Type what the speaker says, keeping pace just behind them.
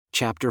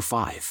chapter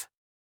 5.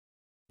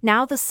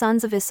 Now the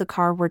sons of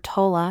Issachar were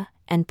Tola,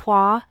 and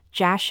Puah,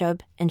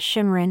 Jashub, and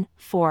Shimron,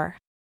 4.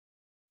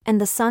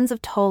 And the sons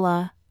of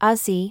Tola,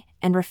 Uzzi,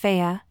 and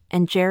Rephaiah,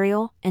 and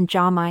Jeriel, and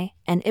Jahmai,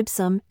 and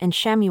Ibsam, and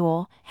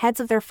Shemuel, heads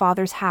of their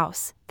father's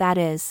house, that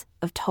is,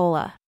 of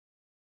Tola.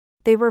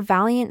 They were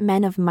valiant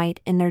men of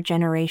might in their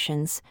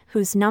generations,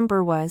 whose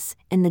number was,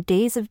 in the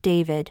days of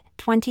David,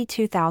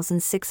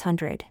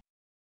 22,600.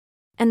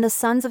 And the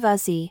sons of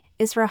Uzzi,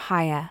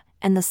 Izrahiah,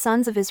 and the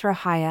sons of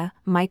Izrahiah,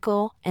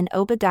 Michael, and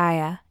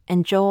Obadiah,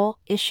 and Joel,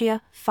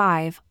 Ishiah,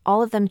 5,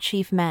 all of them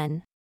chief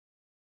men.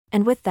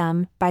 And with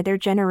them, by their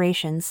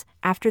generations,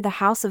 after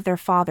the house of their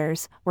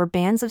fathers, were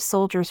bands of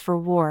soldiers for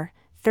war,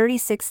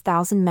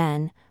 36,000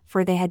 men,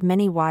 for they had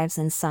many wives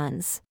and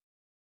sons.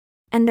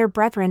 And their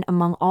brethren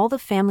among all the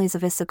families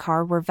of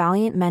Issachar were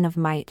valiant men of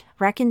might,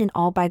 reckoned in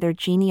all by their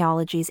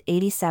genealogies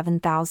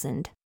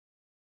 87,000.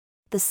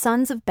 The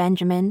sons of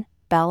Benjamin,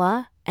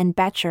 Bela, and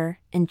Becher,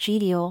 and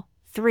Jediel,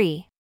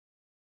 3.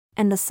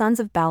 And the sons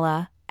of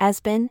Bela,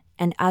 Esbon,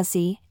 and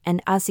Uzzi,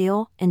 and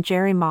Uzziel, and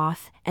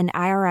Jerimoth, and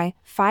Iri,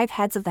 5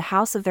 heads of the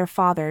house of their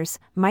fathers,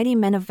 mighty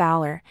men of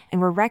valor,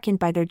 and were reckoned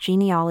by their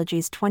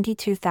genealogies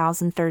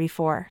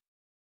 22,034.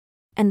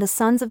 And the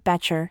sons of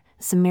Becher,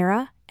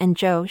 Zemirah, and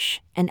Josh,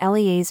 and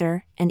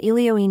Eleazar, and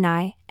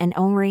Elioenai, and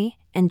Omri,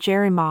 and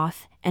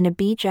Jerimoth, and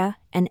Abijah,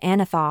 and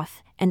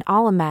Anathoth, and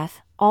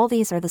Alameth, all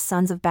these are the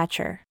sons of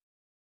Becher.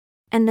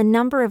 And the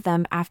number of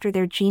them after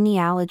their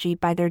genealogy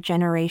by their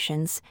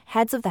generations,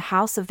 heads of the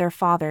house of their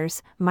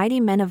fathers,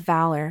 mighty men of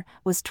valor,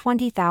 was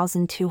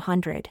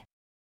 20,200.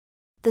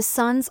 The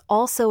sons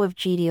also of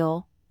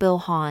Jediel,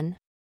 Bilhan.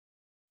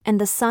 And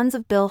the sons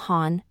of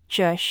Bilhan,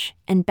 Jush,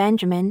 and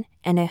Benjamin,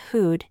 and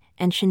Ehud,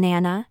 and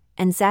Shenanah,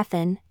 and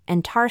Zethan,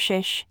 and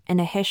Tarshish, and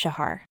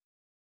Ahishahar.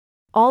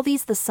 All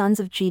these the sons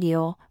of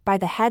Jediel, by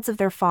the heads of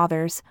their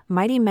fathers,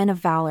 mighty men of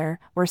valor,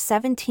 were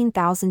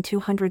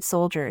 17,200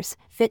 soldiers,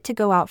 fit to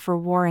go out for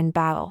war and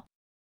battle.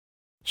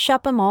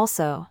 Shuppim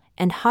also,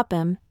 and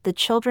Huppim, the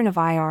children of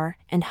Ir,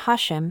 and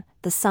Hushim,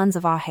 the sons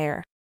of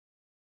Aher.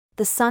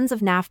 The sons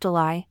of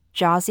Naphtali,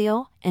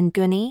 Jaziel, and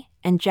Guni,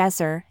 and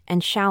Jezer,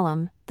 and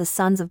Shallum, the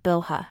sons of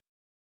Bilhah.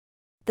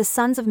 The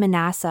sons of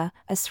Manasseh,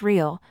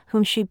 Asriel,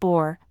 whom she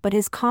bore, but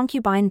his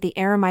concubine the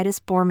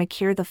Aramitess bore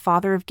Machir the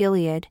father of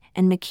Gilead,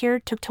 and Machir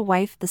took to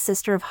wife the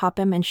sister of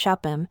Huppim and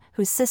Shuppim,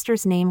 whose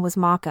sister's name was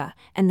Maacah,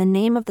 and the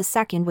name of the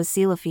second was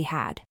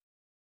Zelophehad.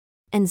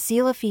 And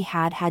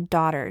Zelophehad had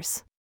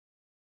daughters.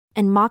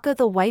 And Maacah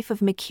the wife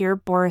of Machir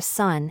bore a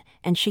son,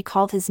 and she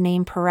called his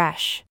name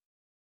Peresh.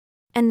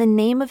 And the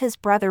name of his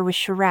brother was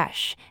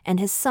Sheresh, and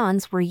his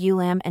sons were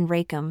Ulam and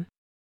Rakem.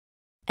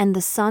 And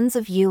the sons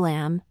of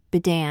Ulam,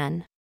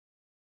 Bedan.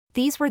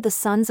 These were the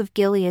sons of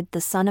Gilead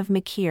the son of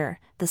Machir,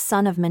 the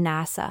son of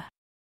Manasseh.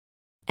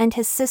 And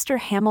his sister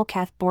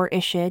Hamilcath bore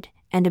Ishid,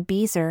 and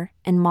Abiezer,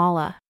 and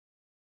Mala.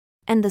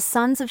 And the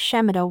sons of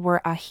Shemida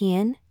were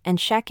Ahian, and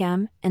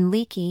Shechem, and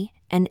Leki,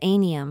 and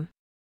Aniam.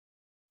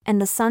 And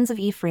the sons of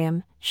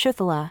Ephraim,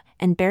 Shuthelah,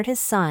 and Bered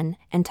his son,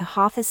 and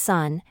Tahath his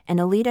son, and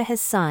Elida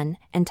his son,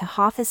 and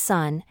Tahath his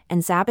son,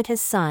 and Zabad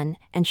his son,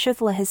 and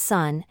Shuthelah his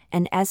son,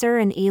 and Ezer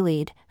and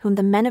Elid, whom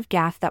the men of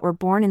Gath that were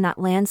born in that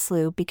land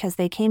slew because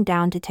they came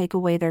down to take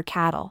away their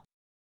cattle.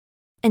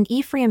 And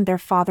Ephraim their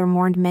father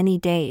mourned many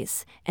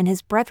days, and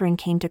his brethren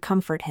came to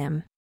comfort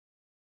him.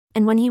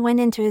 And when he went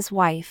in to his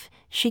wife,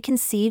 she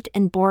conceived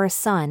and bore a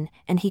son,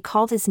 and he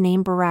called his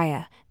name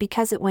Beriah,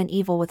 because it went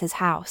evil with his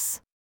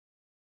house.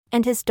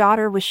 And his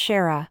daughter was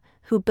Sherah,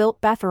 who built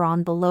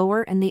Betheron the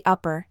lower and the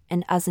upper,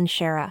 and Uzzen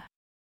Sherah.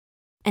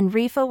 And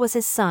Repha was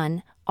his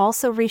son,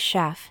 also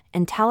Resheph,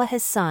 and Telah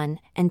his son,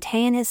 and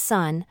Tahan his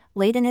son,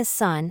 Ladan his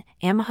son,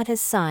 Ammihud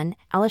his son,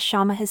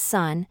 Elishama his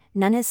son,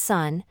 Nun his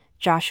son,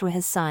 Joshua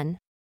his son.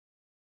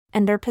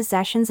 And their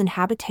possessions and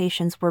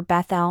habitations were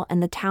Bethel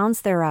and the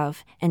towns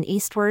thereof, and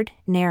eastward,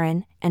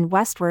 Naran, and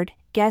westward,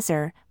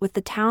 Gezer, with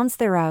the towns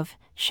thereof,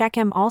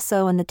 Shechem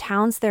also and the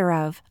towns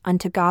thereof,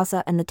 unto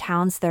Gaza and the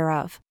towns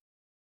thereof.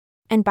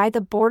 And by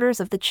the borders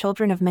of the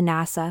children of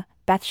Manasseh,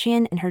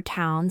 Bethshean and her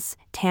towns,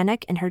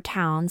 Tanakh and her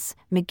towns,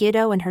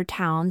 Megiddo and her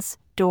towns,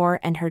 Dor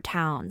and her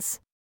towns.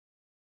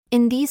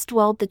 In these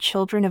dwelled the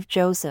children of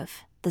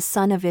Joseph, the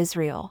son of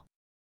Israel.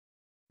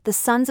 The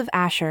sons of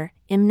Asher,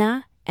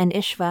 Imnah, and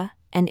Ishva,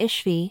 and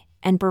Ishvi,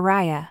 and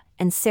Beriah,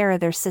 and Sarah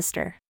their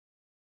sister.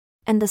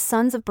 And the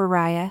sons of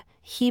Beriah,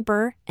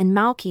 Heber, and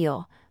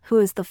Malchiel, who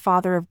is the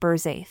father of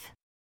Berzaith.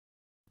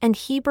 And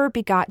Heber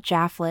begot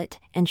Japhlet,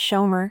 and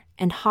Shomer,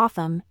 and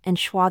Hotham, and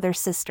Shua their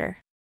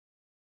sister.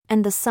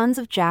 And the sons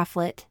of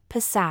Japhlet,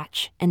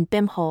 Pisach, and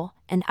Bimhol,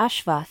 and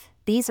Ushvath,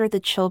 these are the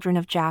children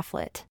of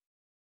Japhlet.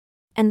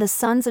 And the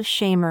sons of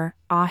Shamer,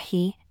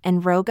 Ahi,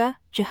 and Roga,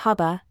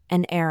 Jehubbah,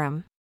 and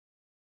Aram.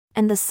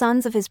 And the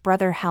sons of his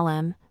brother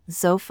Helem,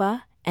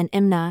 Zophah, and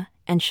Imnah,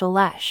 and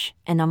Shalesh,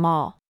 and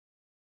Amal.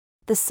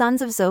 The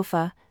sons of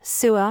Zophah,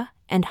 Suah,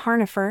 and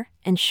Harnepher,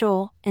 and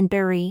Shul, and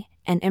Beri,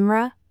 and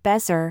Imrah,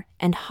 Bezer,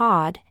 and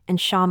Hod, and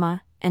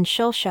Shammah, and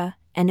Shilsha,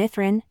 and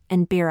Ithran,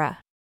 and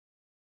Bera.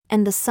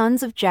 And the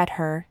sons of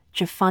Jether,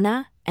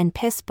 Jephunneh, and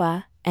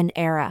Pispa, and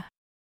Era.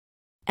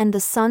 And the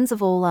sons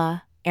of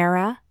Ola,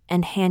 Era,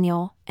 and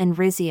Haniel, and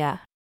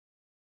Rizia.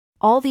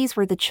 All these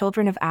were the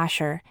children of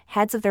Asher,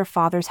 heads of their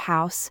father's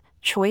house,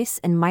 choice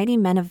and mighty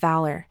men of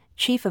valor,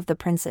 chief of the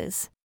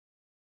princes.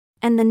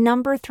 And the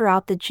number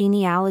throughout the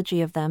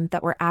genealogy of them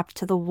that were apt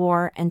to the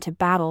war and to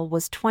battle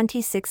was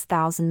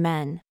 26,000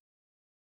 men.